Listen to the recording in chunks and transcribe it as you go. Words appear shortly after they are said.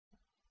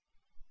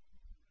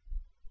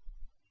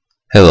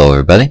Hello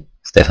everybody,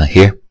 Stefan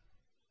here,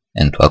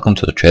 and welcome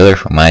to the trailer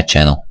for my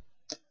channel.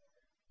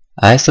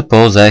 I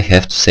suppose I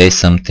have to say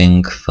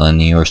something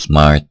funny or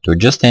smart, or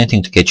just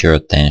anything to get your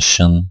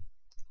attention.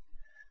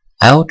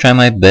 I will try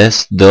my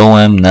best, though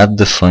I'm not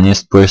the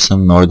funniest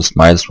person nor the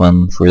smartest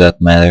one for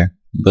that matter,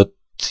 but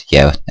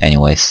yeah,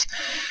 anyways.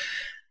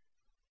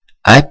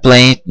 I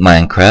play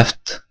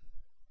Minecraft.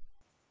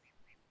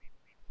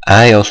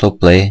 I also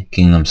play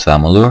Kingdoms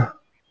of Amalur,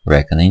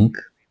 Reckoning,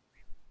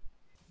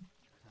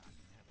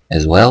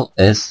 as well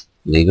as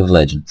League of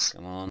Legends.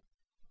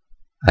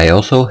 I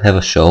also have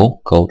a show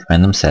called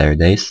Random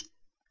Saturdays,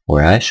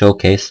 where I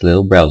showcase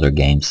little browser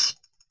games.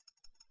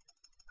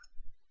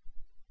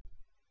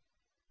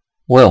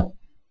 Well,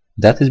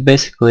 that is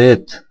basically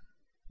it,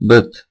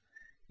 but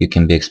you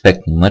can be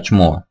expecting much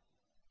more.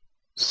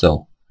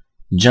 So,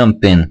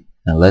 jump in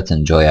and let's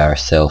enjoy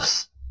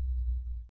ourselves.